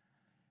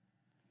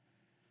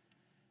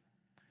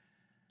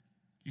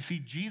 You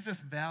see, Jesus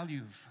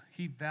values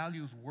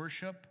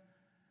worship,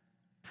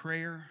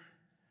 prayer,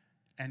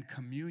 and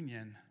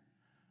communion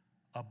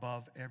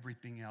above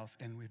everything else.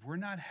 And if we're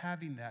not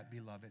having that,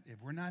 beloved,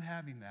 if we're not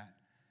having that,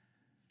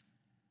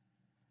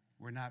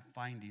 we're not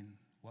finding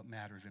what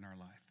matters in our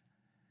life.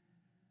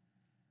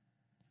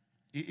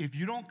 If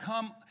you don't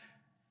come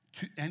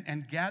to,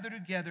 and gather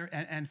together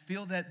and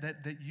feel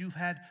that you've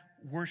had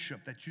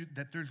worship,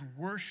 that there's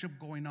worship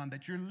going on,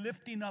 that you're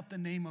lifting up the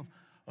name of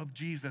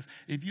Jesus.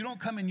 If you don't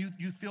come and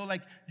you feel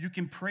like you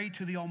can pray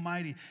to the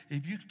Almighty,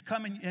 if you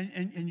come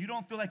and you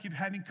don't feel like you're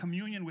having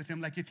communion with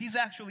Him, like if He's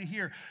actually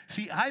here.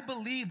 See, I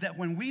believe that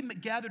when we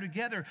gather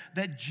together,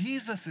 that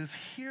Jesus is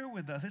here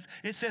with us.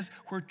 It says,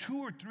 where 2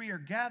 or 3 are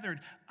gathered,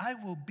 I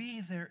will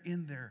be there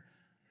in their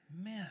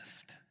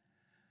midst.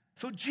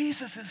 So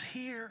Jesus is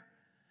here.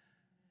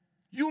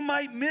 You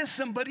might miss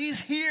Him, but He's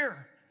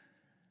here.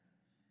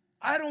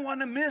 I don't want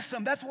to miss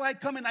Him. That's why I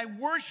come and I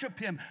worship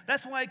Him.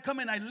 That's why I come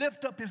and I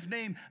lift up His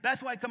name.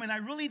 That's why I come and I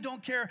really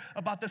don't care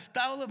about the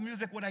style of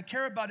music. What I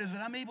care about is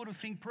that I'm able to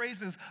sing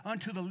praises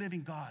unto the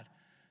living God.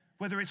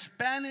 Whether it's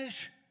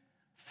Spanish,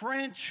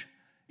 French,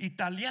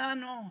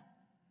 Italiano,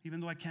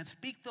 even though I can't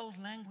speak those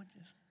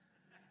languages.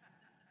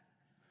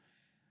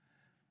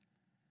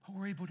 But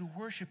we're able to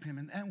worship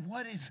Him. And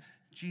what is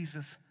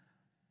Jesus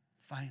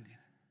finding?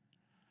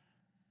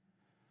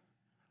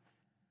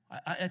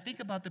 I think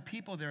about the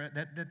people there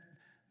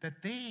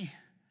that they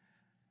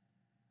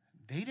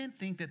didn't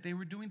think that they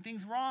were doing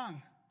things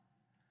wrong.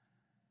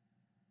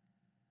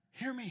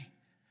 Hear me.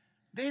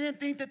 They didn't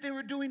think that they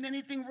were doing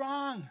anything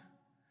wrong.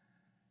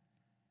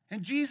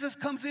 And Jesus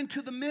comes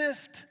into the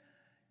midst,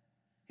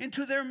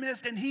 into their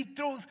midst, and he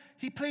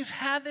plays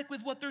havoc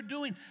with what they're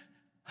doing.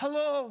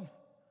 Hello,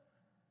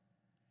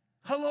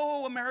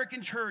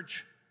 American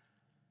church.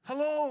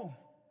 Hello.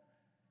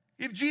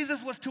 If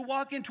Jesus was to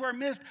walk into our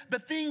midst, the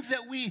things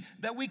that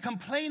we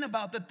complain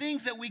about, the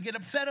things that we get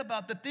upset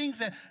about, the things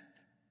that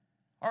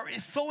are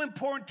so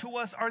important to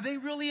us, are they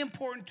really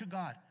important to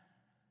God?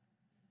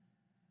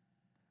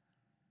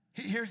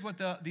 Here's what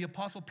the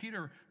Apostle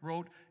Peter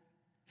wrote.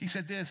 He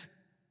said this,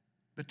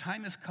 the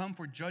time has come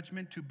for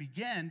judgment to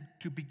begin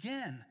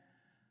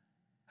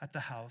at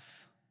the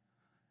house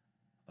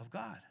of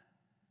God.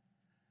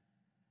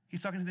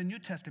 He's talking to the New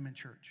Testament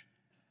church.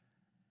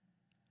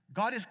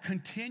 God is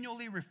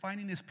continually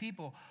refining His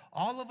people.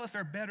 All of us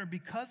are better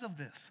because of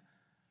this.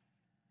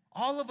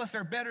 All of us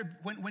are better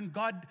when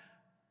God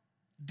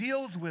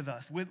deals with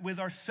us, with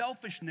our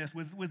selfishness,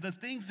 with the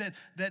things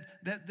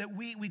that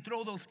we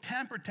throw those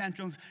temper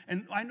tantrums.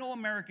 And I know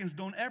Americans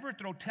don't ever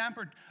throw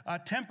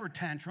temper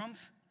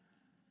tantrums.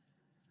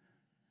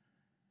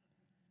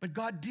 But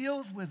God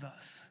deals with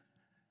us.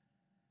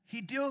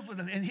 He deals with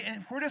us.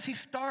 And where does He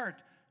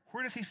start?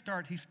 Where does He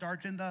start? He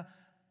starts in the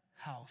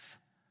house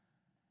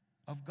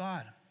of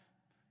God.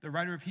 The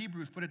writer of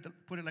Hebrews put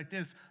it like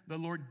this: the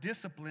Lord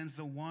disciplines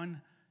the one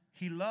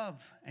He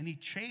loves, and He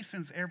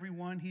chastens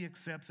everyone He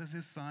accepts as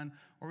His son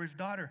or His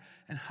daughter.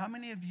 And how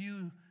many of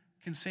you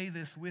can say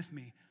this with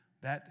me,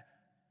 that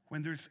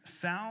when there's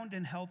sound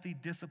and healthy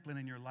discipline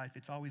in your life,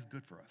 it's always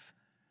good for us?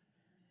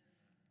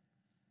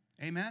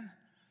 Amen?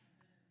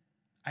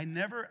 I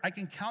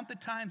can count the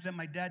times that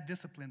my dad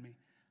disciplined me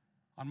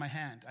on my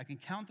hand. I can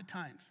count the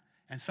times.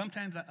 And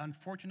sometimes,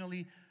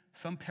 unfortunately,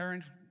 some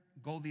parents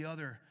go the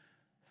other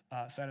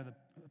side of the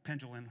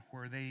pendulum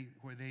where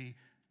they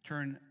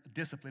turn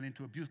discipline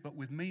into abuse. But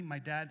with me, my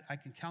dad, I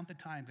can count the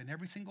times. And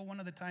every single one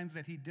of the times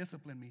that he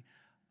disciplined me,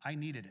 I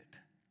needed it.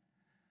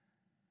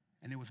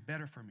 And it was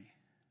better for me.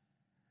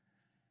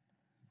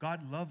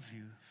 God loves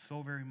you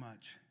so very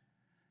much.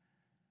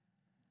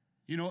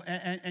 You know,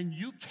 and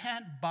you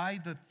can't buy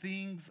the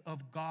things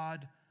of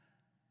God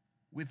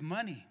with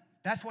money.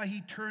 That's why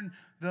He turned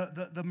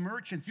the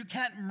merchants. You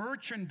can't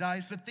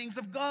merchandise the things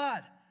of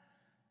God.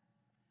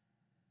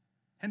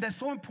 And that's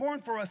so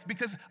important for us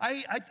because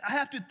I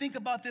have to think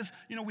about this.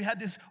 You know, we had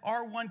this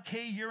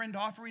R1K year-end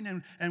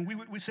offering, and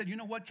we said, you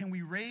know what? Can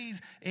we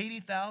raise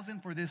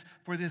 $80,000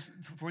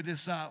 for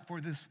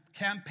this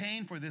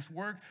campaign, for this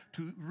work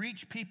to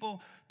reach people,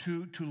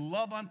 to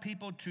love on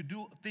people, to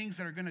do things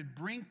that are going to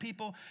bring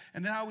people?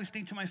 And then I always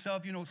think to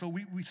myself, you know, so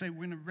we say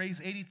we're going to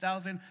raise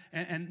 $80,000,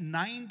 and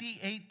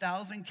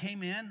 $98,000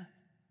 came in.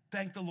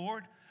 Thank the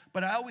Lord.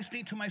 But I always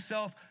think to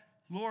myself,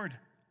 Lord,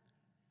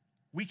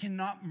 we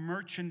cannot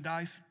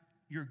merchandise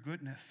your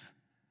goodness.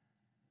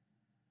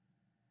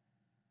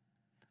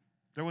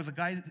 There was a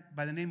guy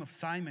by the name of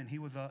Simon. He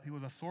was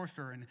a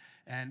sorcerer,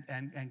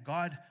 and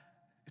God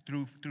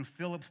Through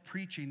Philip's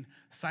preaching,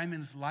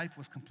 Simon's life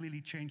was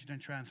completely changed and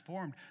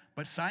transformed.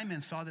 But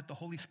Simon saw that the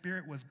Holy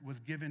Spirit was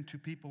given to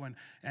people, and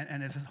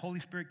as the Holy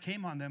Spirit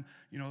came on them,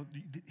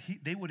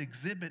 they would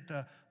exhibit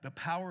the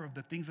power of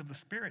the things of the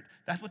Spirit.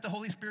 That's what the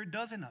Holy Spirit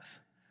does in us.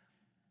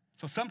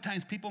 So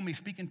sometimes people may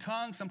speak in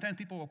tongues, sometimes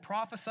people will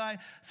prophesy,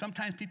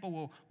 sometimes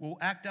people will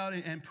act out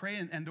and pray,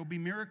 and there'll be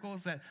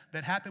miracles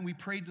that happen. We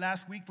prayed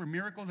last week for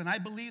miracles, and I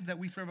believe that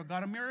we serve a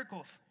God of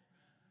miracles.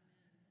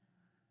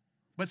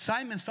 But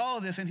Simon saw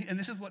this, and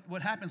this is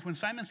what happens. When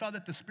Simon saw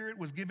that the Spirit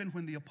was given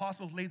when the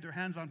apostles laid their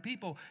hands on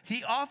people,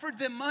 he offered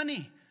them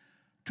money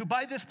to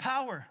buy this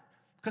power.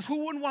 Because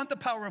who wouldn't want the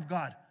power of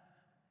God?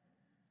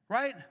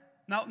 Right?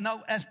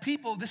 Now, as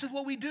people, this is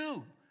what we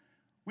do.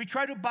 We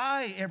try to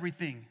buy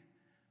everything.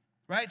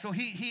 Right? So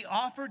he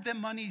offered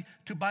them money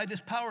to buy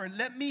this power.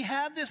 Let me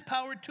have this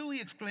power too,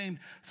 he exclaimed,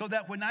 so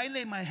that when I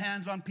lay my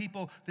hands on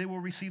people, they will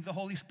receive the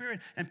Holy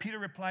Spirit. And Peter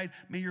replied,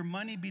 may your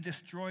money be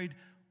destroyed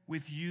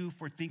with you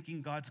for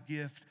thinking God's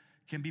gift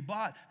can be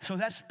bought. So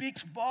that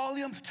speaks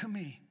volumes to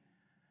me.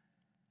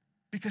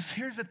 Because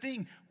here's the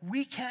thing,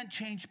 we can't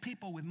change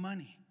people with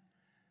money.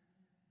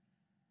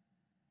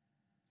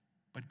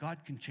 But God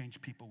can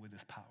change people with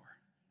his power.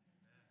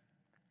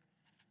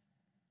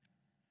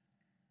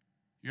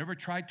 You ever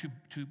tried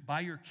to buy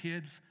your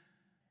kids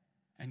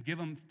and give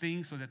them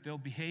things so that they'll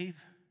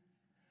behave?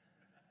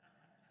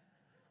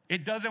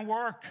 It doesn't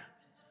work.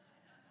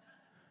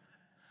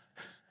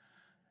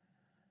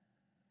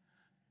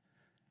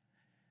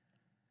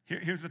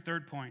 Here's the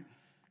third point.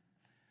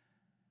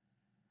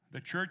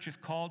 The church is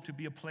called to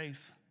be a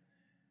place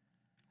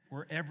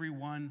where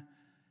everyone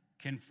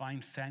can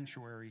find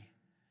sanctuary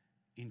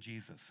in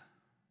Jesus.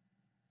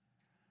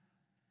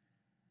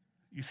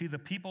 You see, the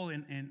people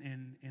in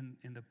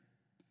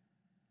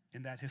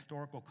that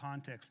historical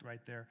context right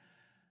there,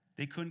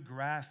 they couldn't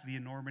grasp the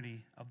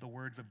enormity of the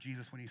words of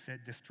Jesus when he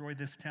said, destroy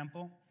this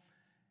temple,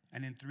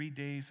 and in 3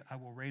 days I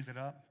will raise it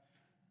up.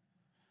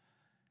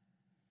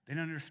 They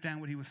didn't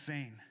understand what he was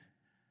saying.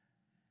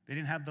 They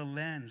didn't have the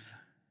lens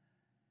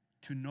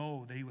to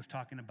know that he was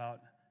talking about,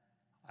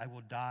 I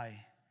will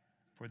die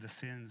for the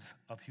sins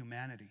of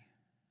humanity.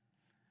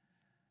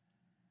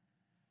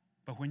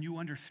 But when you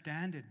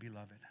understand it,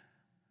 beloved,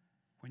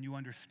 when you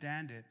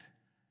understand it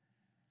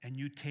and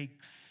you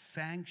take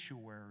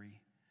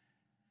sanctuary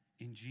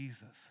in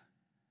Jesus,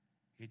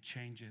 it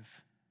changes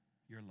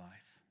your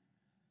life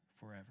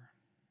forever.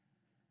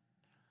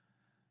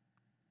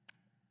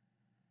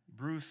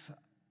 Bruce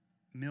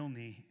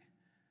Milne,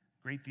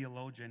 great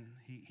theologian,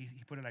 he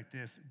put it like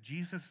this: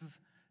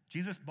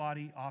 Jesus'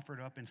 body offered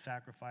up in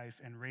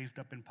sacrifice and raised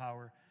up in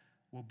power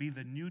will be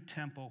the new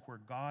temple where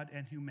God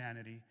and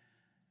humanity,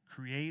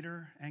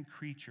 creator and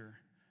creature,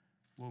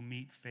 will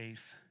meet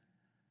face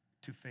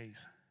to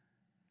face.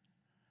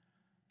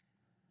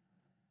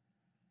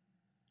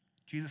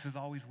 Jesus is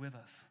always with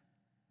us.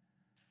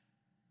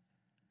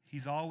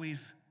 He's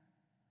always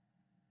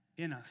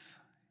in us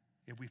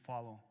if we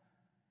follow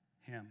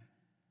him.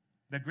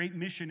 The great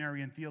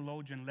missionary and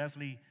theologian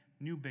Leslie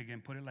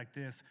Newbigin put it like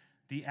this: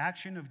 the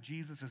action of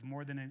Jesus is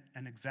more than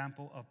an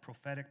example of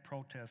prophetic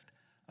protest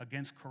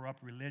against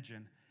corrupt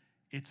religion.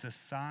 It's a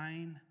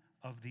sign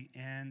of the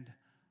end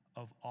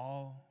of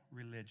all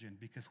religion.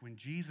 Because when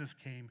Jesus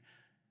came,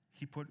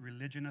 he put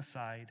religion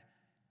aside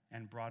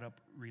and brought up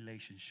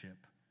relationship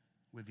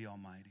with the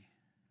Almighty.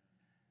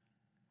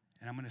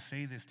 And I'm going to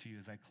say this to you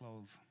as I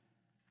close,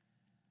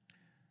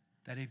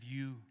 that if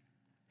you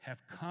have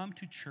come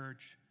to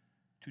church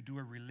to do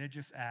a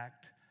religious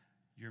act,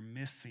 you're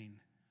missing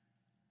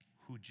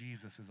who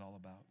Jesus is all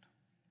about.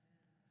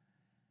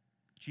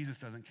 Jesus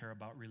doesn't care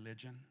about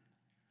religion.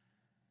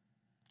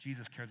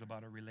 Jesus cares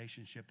about a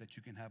relationship that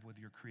you can have with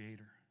your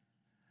Creator.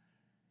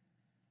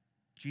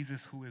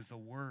 Jesus, who is the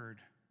Word,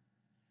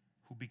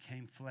 who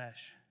became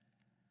flesh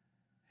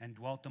and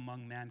dwelt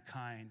among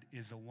mankind,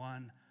 is the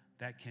one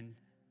that can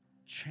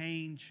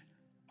change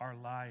our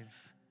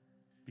lives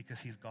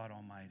because he's God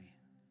Almighty.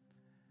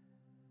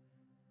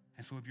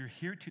 And so if you're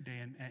here today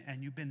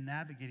and you've been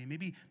navigating,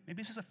 maybe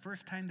this is the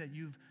first time that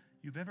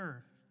you've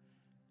ever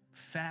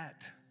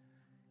sat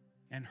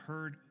and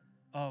heard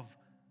of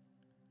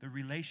the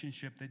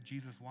relationship that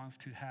Jesus wants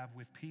to have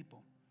with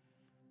people.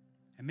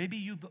 And maybe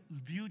you've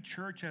viewed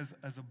church as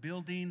a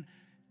building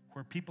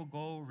where people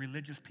go,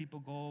 religious people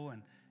go,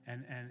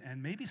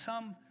 and maybe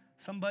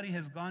somebody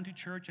has gone to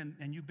church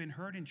and you've been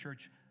hurt in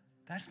church.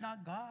 That's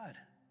not God.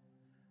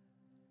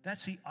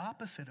 That's the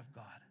opposite of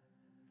God.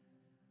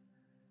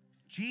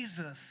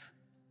 Jesus,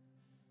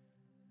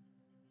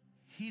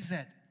 he's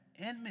at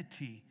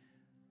enmity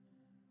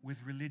with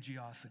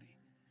religiosity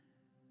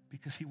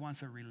because he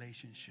wants a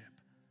relationship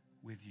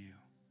with you.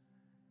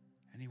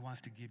 And he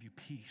wants to give you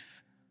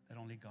peace that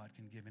only God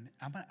can give. And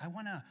I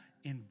want to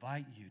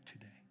invite you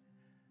today.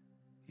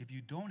 If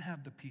you don't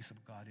have the peace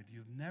of God, if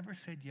you've never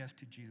said yes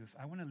to Jesus,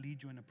 I want to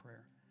lead you in a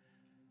prayer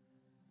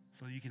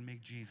so that you can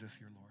make Jesus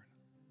your Lord.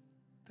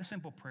 The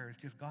simple prayer is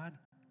just, God,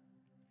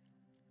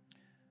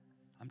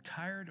 I'm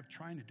tired of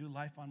trying to do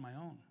life on my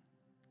own.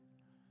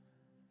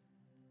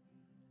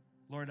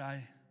 Lord,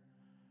 I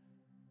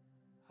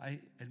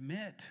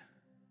admit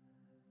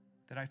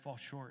that I fall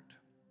short.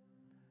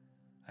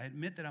 I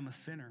admit that I'm a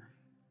sinner.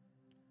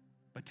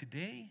 But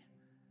today,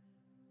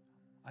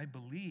 I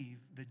believe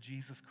that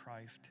Jesus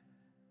Christ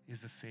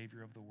is the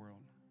Savior of the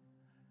world.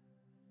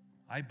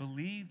 I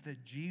believe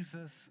that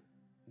Jesus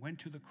went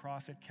to the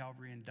cross at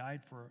Calvary and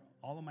died for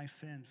all of my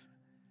sins.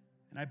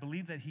 And I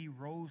believe that he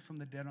rose from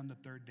the dead on the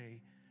third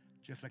day,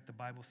 just like the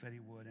Bible said he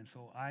would. And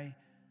so I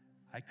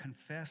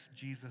confess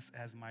Jesus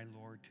as my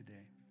Lord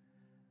today.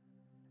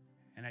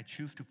 And I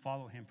choose to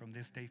follow him from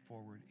this day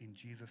forward. In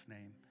Jesus'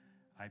 name,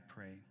 I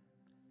pray.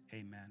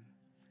 Amen.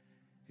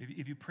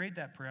 If you prayed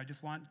that prayer, I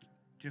just want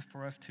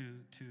for us to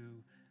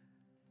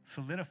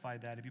solidify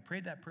that. If you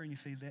prayed that prayer and you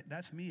say,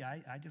 that's me,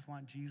 I just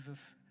want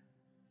Jesus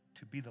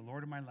to be the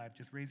Lord of my life,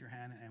 just raise your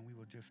hand and we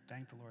will just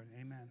thank the Lord.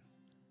 Amen.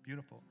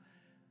 Beautiful.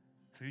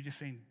 So you're just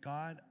saying,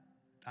 God,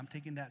 I'm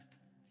taking that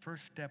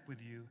first step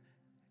with you,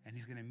 and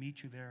he's going to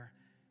meet you there.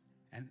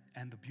 And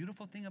the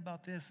beautiful thing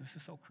about this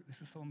is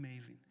so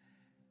amazing,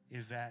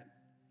 is that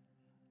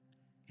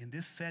in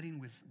this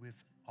setting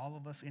with all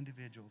of us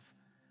individuals,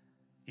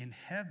 in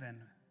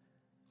heaven,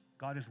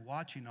 God is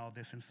watching all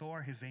this, and so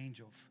are his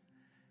angels.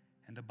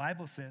 And the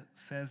Bible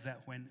says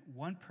that when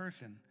one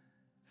person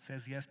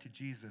says yes to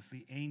Jesus,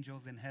 the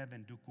angels in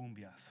heaven do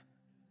cumbias.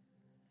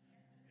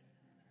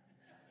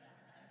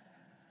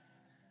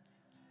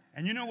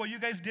 And you know what you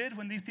guys did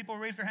when these people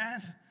raised their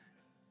hands?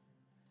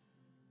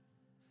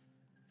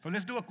 So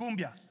let's do a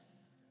cumbia.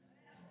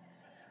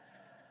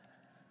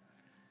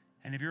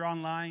 And if you're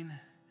online,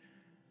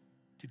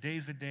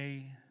 today's the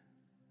day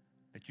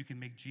that you can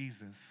make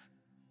Jesus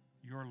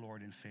your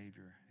Lord and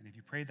Savior. And if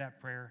you pray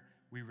that prayer,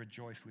 we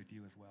rejoice with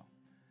you as well.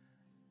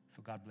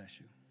 So God bless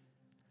you.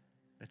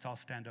 Let's all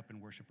stand up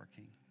and worship our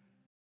King.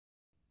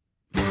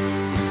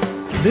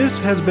 This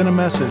has been a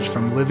message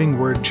from Living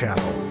Word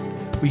Chapel.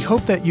 We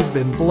hope that you've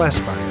been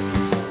blessed by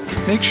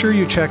it. Make sure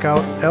you check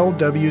out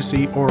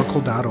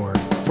lwcoracle.org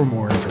for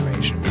more information.